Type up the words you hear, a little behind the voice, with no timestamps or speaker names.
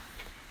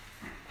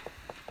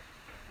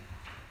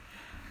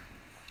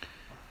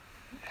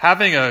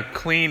Having a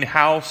clean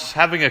house,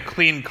 having a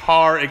clean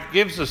car, it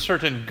gives a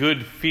certain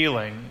good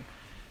feeling.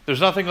 There's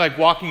nothing like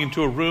walking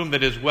into a room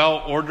that is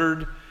well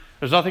ordered.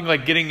 There's nothing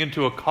like getting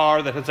into a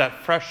car that has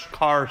that fresh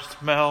car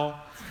smell.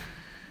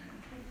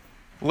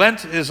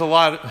 Lent is a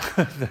lot,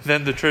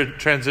 then the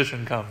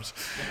transition comes.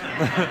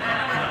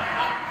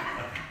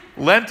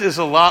 Lent is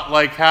a lot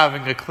like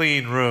having a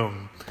clean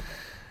room.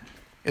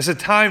 It's a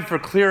time for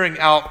clearing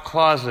out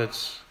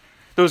closets.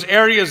 Those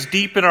areas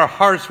deep in our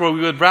hearts where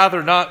we would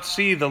rather not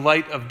see the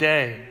light of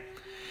day.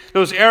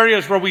 Those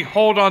areas where we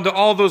hold on to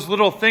all those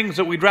little things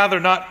that we'd rather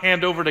not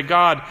hand over to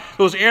God.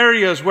 Those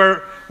areas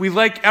where we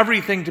like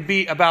everything to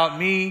be about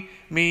me,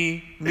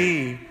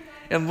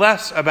 and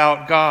less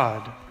about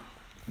God.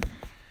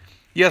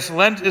 Yes,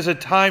 Lent is a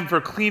time for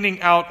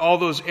cleaning out all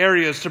those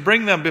areas, to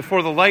bring them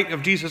before the light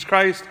of Jesus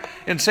Christ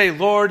and say,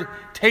 Lord,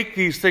 take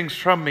these things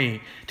from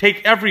me.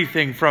 Take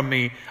everything from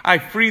me. I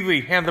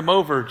freely hand them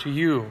over to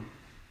you.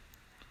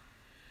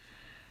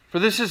 For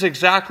this is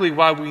exactly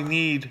why we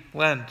need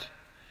Lent.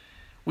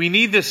 We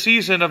need this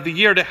season of the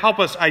year to help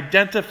us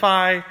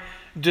identify,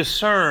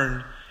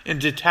 discern, and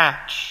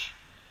detach.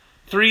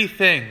 3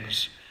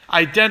 things: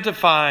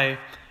 identify,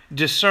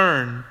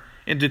 discern,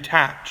 and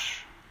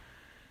detach.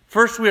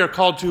 First, we are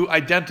called to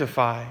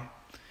identify.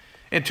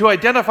 And to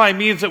identify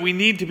means that we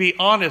need to be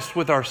honest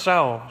with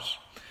ourselves.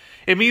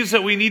 It means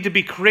that we need to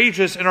be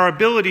courageous in our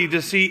ability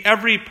to see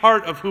every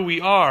part of who we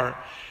are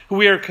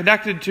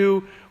connected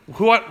to,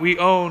 what we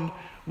own,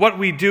 what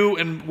we do,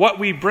 and what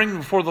we bring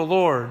before the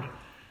Lord.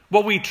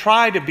 What we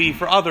try to be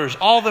for others.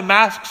 All the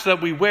masks that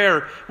we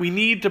wear, we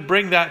need to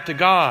bring that to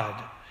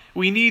God.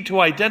 We need to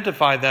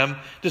identify them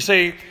to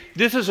say,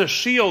 this is a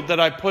shield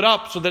that I put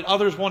up so that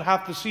others won't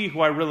have to see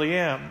who I really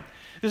am.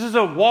 This is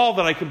a wall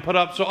that I can put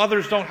up so I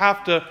don't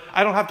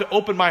have to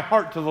open my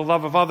heart to the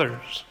love of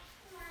others.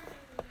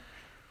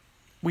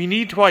 We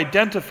need to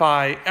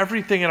identify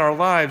everything in our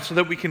lives so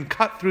that we can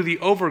cut through the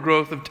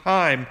overgrowth of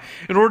time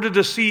in order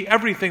to see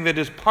everything that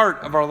is part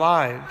of our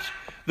lives,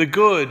 the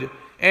good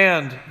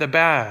and the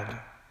bad.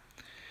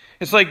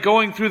 It's like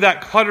going through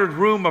that cluttered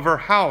room of our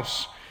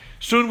house.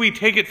 Soon we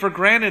take it for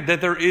granted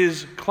that there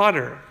is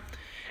clutter.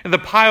 And the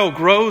pile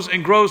grows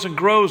and grows and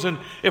grows. And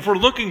if we're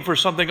looking for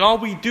something, all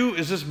we do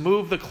is just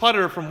move the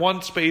clutter from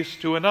one space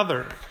to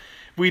another.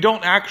 We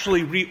don't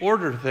actually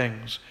reorder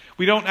things.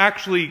 We don't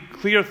actually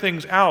clear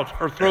things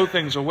out or throw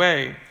things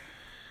away.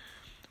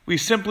 We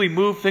simply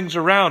move things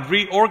around,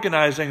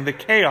 reorganizing the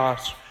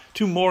chaos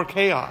to more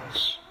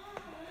chaos.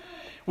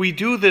 We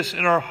do this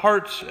in our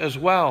hearts as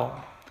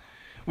well.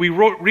 We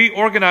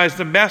reorganize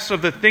the mess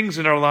of the things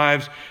in our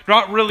lives,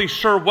 not really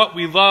sure what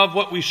we love,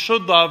 what we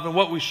should love, and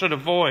what we should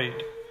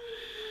avoid.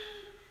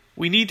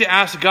 We need to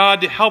ask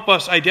God to help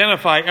us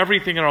identify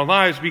everything in our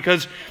lives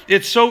because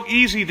it's so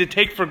easy to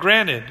take for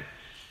granted,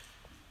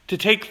 to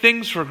take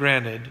things for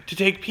granted, to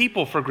take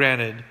people for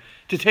granted,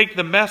 to take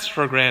the mess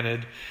for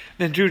granted,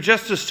 than to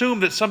just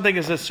assume that something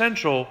is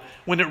essential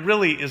when it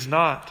really is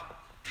not.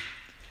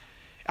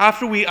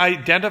 After we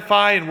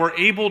identify and we're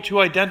able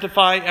to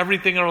identify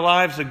everything in our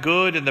lives, the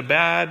good and the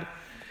bad,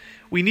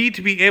 we need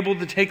to be able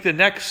to take the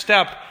next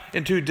step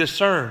into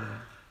discern.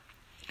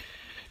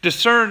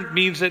 Discern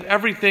means that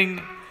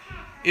everything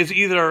is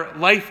either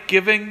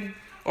life-giving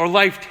or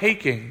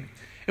life-taking.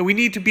 And we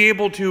need to be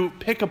able to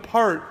pick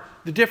apart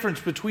the difference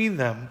between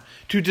them,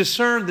 to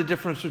discern the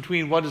difference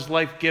between what is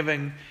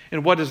life-giving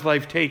and what is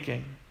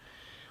life-taking.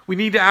 We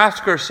need to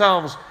ask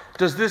ourselves,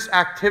 does this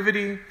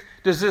activity,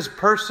 does this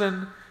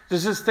person,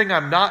 does this thing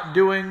I'm not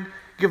doing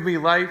give me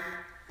life?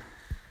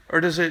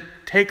 Or does it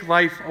take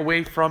life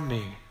away from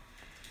me?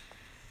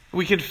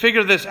 We can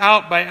figure this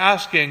out by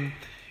asking,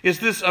 is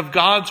this of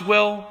God's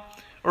will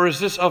or is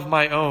this of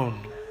my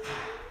own?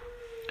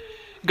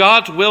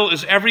 God's will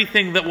is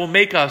everything that will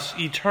make us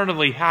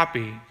eternally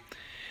happy.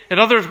 In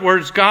other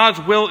words, God's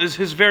will is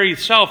his very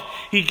self.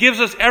 He gives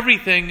us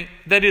everything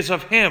that is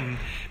of him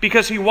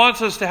because he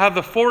wants us to have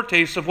the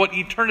foretaste of what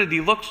eternity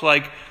looks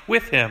like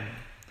with him.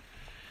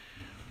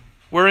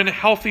 We're in a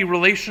healthy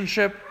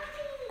relationship.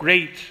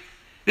 Great.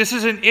 This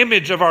is an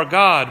image of our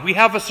God. We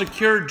have a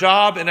secure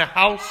job and a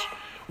house.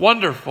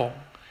 Wonderful.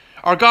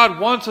 Our God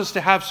wants us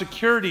to have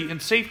security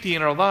and safety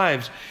in our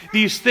lives.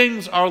 These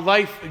things are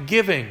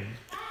life-giving.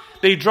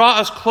 They draw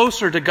us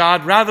closer to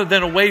God rather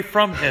than away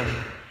from him.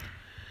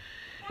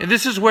 And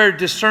this is where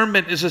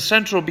discernment is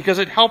essential because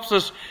it helps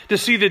us to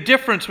see the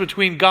difference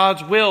between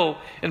God's will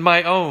and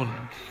my own.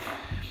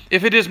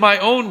 If it is my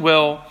own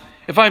will,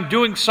 if I'm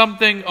doing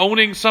something,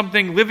 owning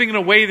something, living in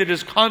a way that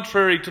is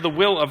contrary to the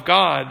will of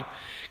God,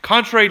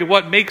 contrary to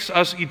what makes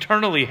us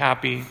eternally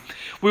happy,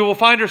 we will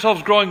find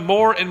ourselves growing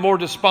more and more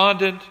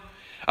despondent.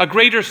 A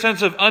greater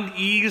sense of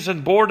unease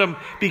and boredom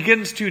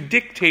begins to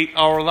dictate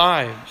our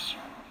lives.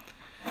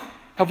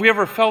 Have we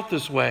ever felt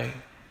this way?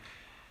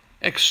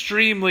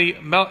 Extreme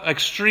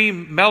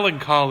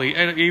melancholy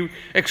and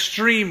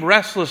extreme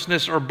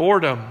restlessness or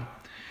boredom.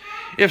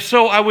 If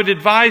so, I would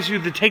advise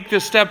you to take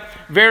this step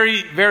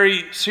very,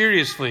 very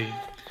seriously.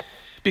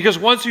 Because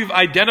once you've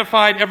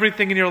identified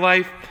everything in your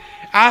life,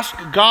 Ask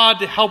God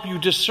to help you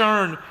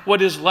discern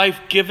what is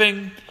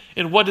life-giving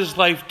and what is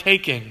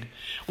life-taking.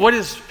 What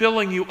is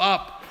filling you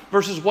up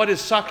versus what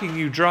is sucking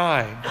you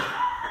dry.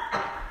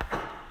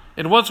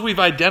 And once we've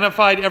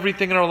identified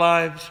everything in our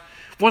lives,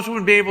 once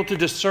we've been able to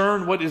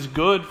discern what is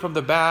good from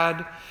the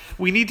bad,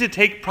 we need to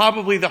take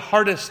probably the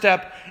hardest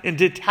step and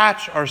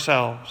detach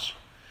ourselves.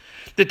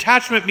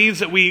 Detachment means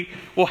that we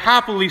will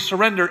happily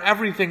surrender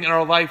everything in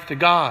our life to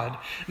God.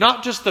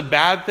 Not just the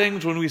bad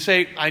things when we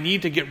say, I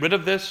need to get rid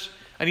of this,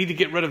 I need to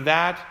get rid of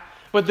that,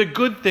 but the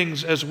good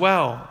things as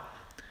well.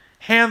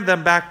 Hand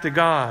them back to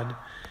God.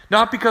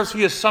 Not because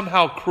He is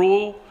somehow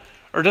cruel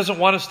or doesn't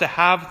want us to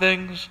have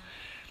things,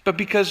 but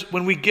because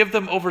when we give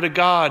them over to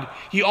God,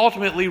 He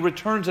ultimately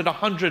returns it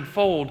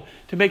 100-fold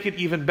to make it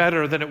even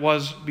better than it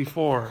was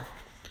before.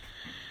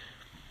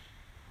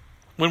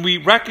 When we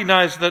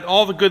recognize that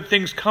all the good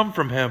things come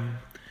from Him,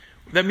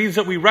 that means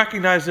that we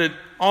recognize that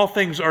all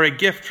things are a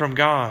gift from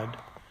God.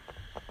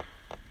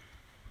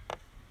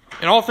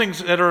 And all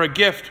things that are a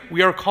gift,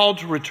 we are called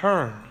to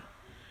return.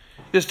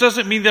 This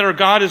doesn't mean that our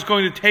God is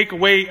going to take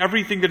away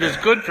everything that is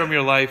good from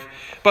your life,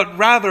 but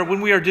rather,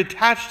 when we are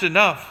detached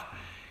enough,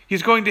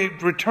 He's going to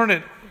return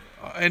it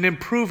and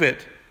improve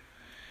it.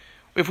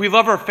 If we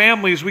love our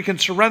families, we can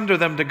surrender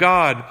them to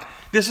God.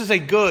 This is a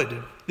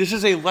good, this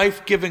is a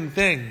life-giving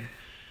thing.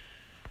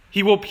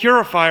 He will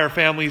purify our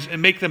families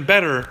and make them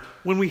better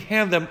when we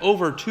hand them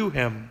over to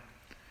Him.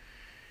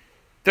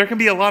 There can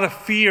be a lot of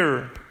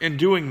fear in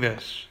doing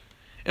this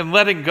and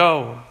letting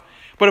go.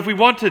 But if we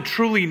want to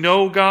truly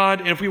know God,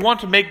 and if we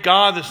want to make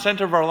God the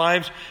center of our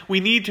lives,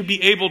 we need to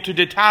be able to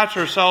detach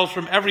ourselves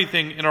from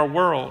everything in our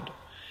world,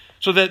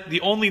 so that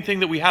the only thing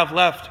that we have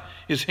left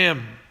is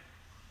Him.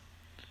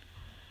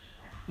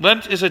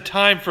 Lent is a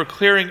time for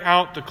clearing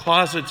out the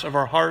closets of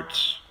our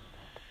hearts,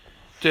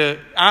 to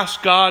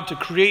ask God to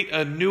create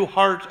a new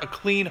heart, a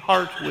clean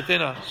heart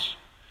within us.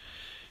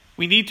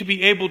 We need to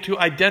be able to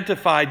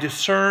identify,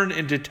 discern,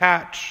 and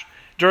detach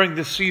during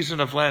this season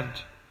of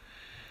Lent.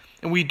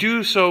 And we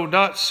do so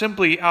not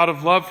simply out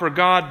of love for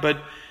God, but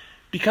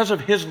because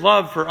of His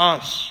love for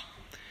us.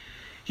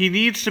 He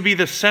needs to be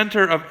the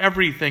center of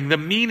everything, the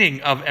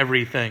meaning of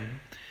everything.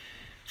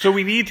 So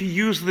we need to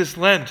use this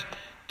Lent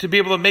to be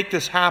able to make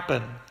this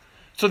happen,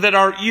 so that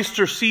our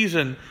Easter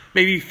season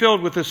may be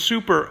filled with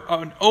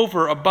an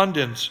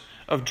overabundance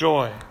of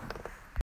joy.